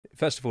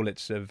first of all,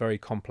 it's a very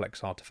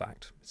complex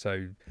artifact.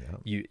 So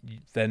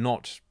they're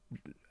not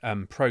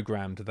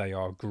programmed; they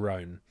are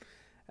grown,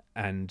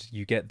 and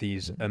you get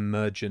these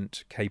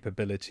emergent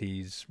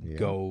capabilities,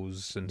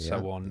 goals, and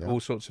so on. All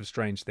sorts of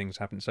strange things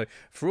happen. So,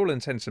 for all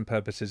intents and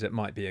purposes, it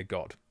might be a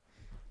god.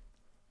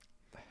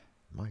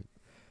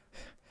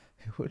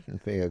 It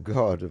wouldn't be a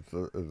god of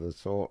the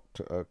sort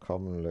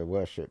commonly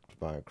worshipped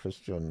by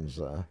Christians,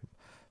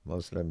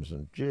 Muslims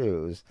and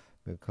Jews,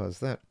 because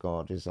that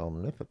God is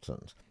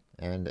omnipotent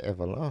and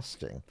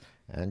everlasting,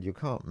 and you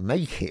can't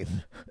make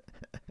him.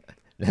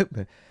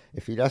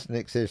 If he doesn't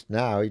exist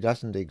now, he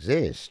doesn't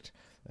exist.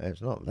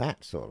 It's not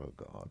that sort of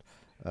God.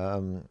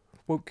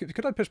 Well,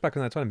 could I push back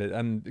on that a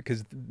bit?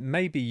 Because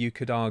maybe you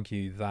could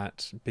argue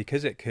that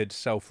because it could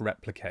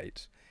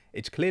self-replicate,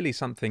 it's clearly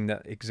something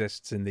that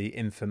exists in the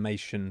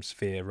information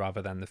sphere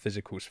rather than the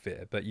physical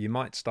sphere. But you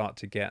might start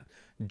to get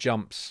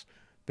jumps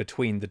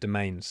between the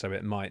domains, so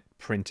it might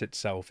print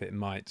itself, it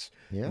might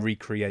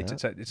recreate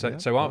it.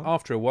 So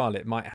after a while, it might